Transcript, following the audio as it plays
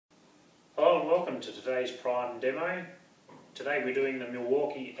welcome to today's Prime demo. Today we're doing the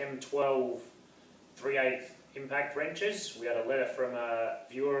Milwaukee M12 3/8 impact wrenches. We had a letter from a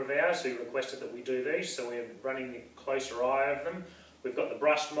viewer of ours who requested that we do these, so we're running a closer eye of them. We've got the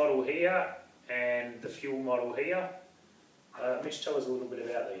brushed model here and the fuel model here. Mitch, tell us a little bit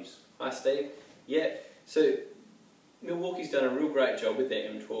about these. Hi Steve. Yeah, so Milwaukee's done a real great job with their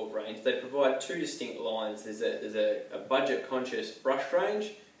M12 range. They provide two distinct lines. There's a budget conscious brushed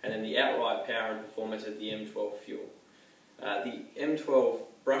range and then the outright power and performance of the M12 fuel. The M12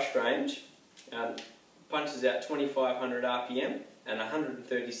 brushed range punches out 2500 RPM and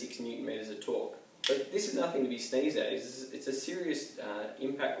 136 Newton meters of torque. But this is nothing to be sneezed at. It's a serious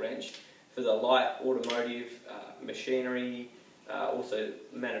impact wrench for the light automotive, machinery, also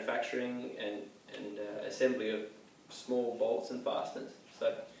manufacturing and assembly of small bolts and fasteners.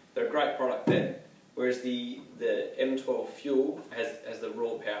 So they're a great product there. Whereas the M12 fuel has the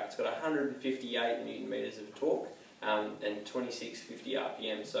raw power. It's got 158 Newton meters of torque and 2650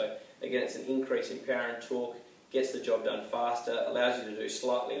 RPM. So again, it's an increase in power and torque, gets the job done faster, allows you to do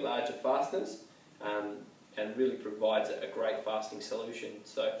slightly larger fasteners, and really provides a great fastening solution.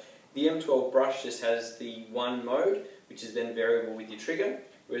 So the M12 brush just has the one mode, which is then variable with your trigger,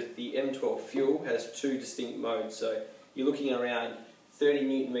 whereas the M12 fuel has two distinct modes. So you're looking around 30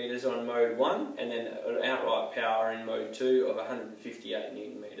 Newton meters on mode 1 and then an outright power in mode 2 of 158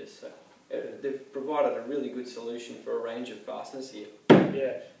 Newton meters. So they've provided a really good solution for a range of fasteners here.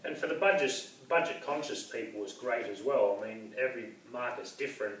 Yeah, and for the budget conscious people it's great as well. I mean, every market's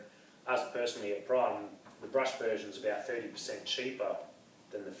different. Us personally at Prime, the brush version is about 30% cheaper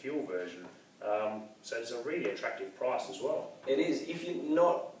than the fuel version. So it's a really attractive price as well. It is. If you've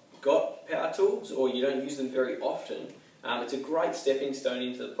not got power tools or you don't use them very often, it's a great stepping stone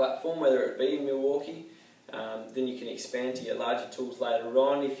into the platform, whether it be in Milwaukee. Then you can expand to your larger tools later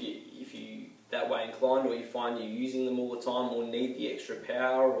on if you that way inclined, or you find you're using them all the time or need the extra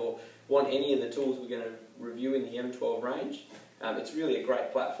power or want any of the tools we're going to review in the M12 range. It's really a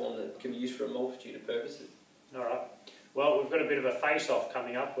great platform that can be used for a multitude of purposes. Alright, well, we've got a bit of a face-off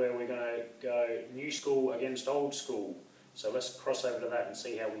coming up where we're going to go new school against old school. So let's cross over to that and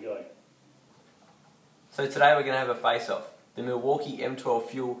see how we go. So today we're going to have a face-off. The Milwaukee M12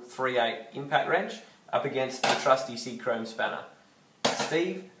 Fuel 3/8 impact wrench up against the trusty Sidchrome spanner.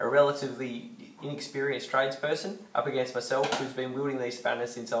 Steve, a relatively inexperienced tradesperson, up against myself, who's been wielding these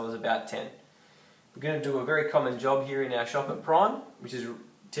spanners since I was about 10. We're going to do a very common job here in our shop at Prime, which is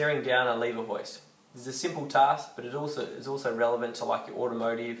tearing down a lever hoist. This is a simple task, but it is also relevant to like your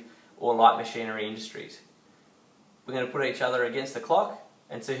automotive or light machinery industries. We're going to put each other against the clock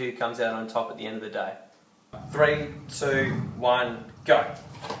and see who comes out on top at the end of the day. 3, 2, 1, go!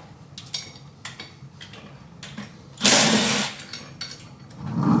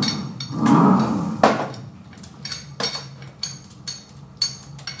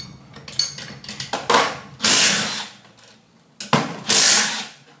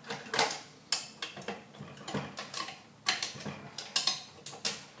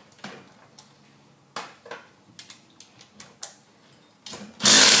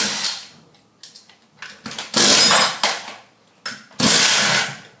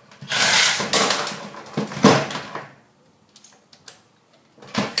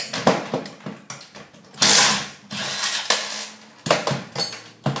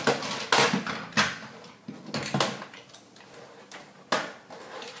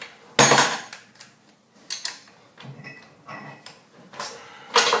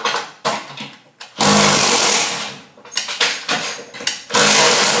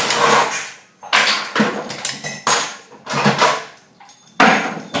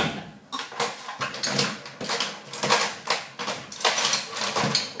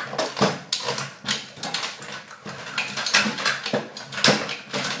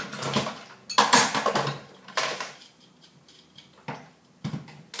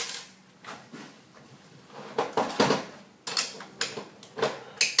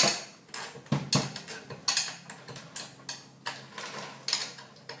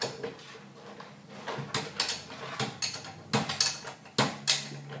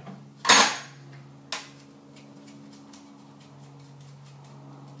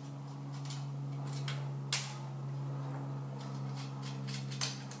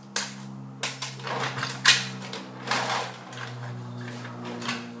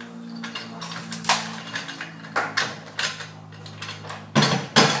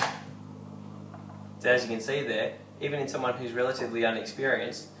 So as you can see there, even in someone who's relatively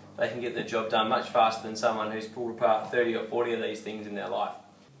unexperienced, they can get the job done much faster than someone who's pulled apart 30 or 40 of these things in their life.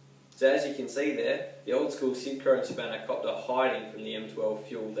 So as you can see there, the old school Sidchrome spanner copped a hiding from the M12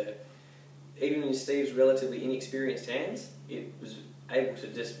 fuel there. even in Steve's relatively inexperienced hands, it was able to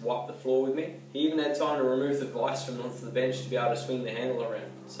just wipe the floor with me. He even had time to remove the vise from onto the bench to be able to swing the handle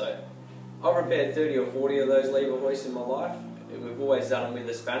around. So I've repaired 30 or 40 of those lever hoists in my life. We've always done them with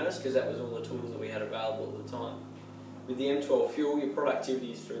the spanners because that was all the tools that we had available at the time. With the M12 fuel, your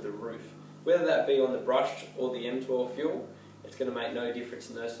productivity is through the roof. Whether that be on the brush or the M12 fuel, it's going to make no difference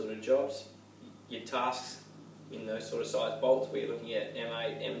in those sort of jobs. Your tasks in those sort of size bolts, where you're looking at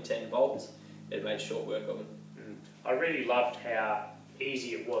M8, M10 bolts, it made short work of them. I really loved how easy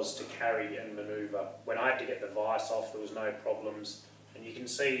it was to carry and manoeuvre. When I had to get the vise off, there was no problems, and you can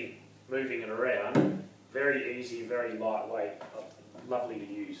see moving it around, very easy, very lightweight, lovely to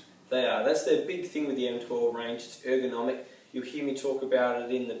use. They are. That's the big thing with the M12 range. It's ergonomic. You'll hear me talk about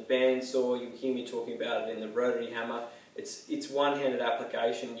it in the bandsaw, you'll hear me talking about it in the rotary hammer. It's one-handed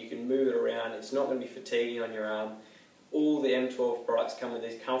application, you can move it around, it's not going to be fatiguing on your arm. All the M12 products come with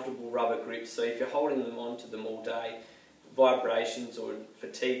these comfortable rubber grips, so if you're holding them onto them all day, vibrations or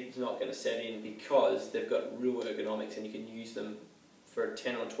fatigue is not going to set in because they've got real ergonomics and you can use them for a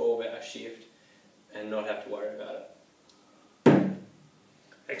 10 or 12 hour shift and not have to worry about it.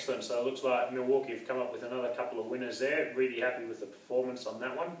 Excellent, so it looks like Milwaukee have come up with another couple of winners there. Really happy with the performance on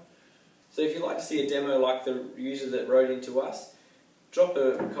that one. So if you'd like to see a demo like the user that wrote into us, drop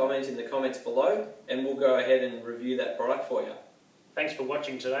a comment in the comments below and we'll go ahead and review that product for you. Thanks for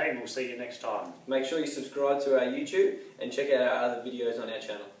watching today and we'll see you next time. Make sure you subscribe to our YouTube and check out our other videos on our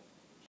channel.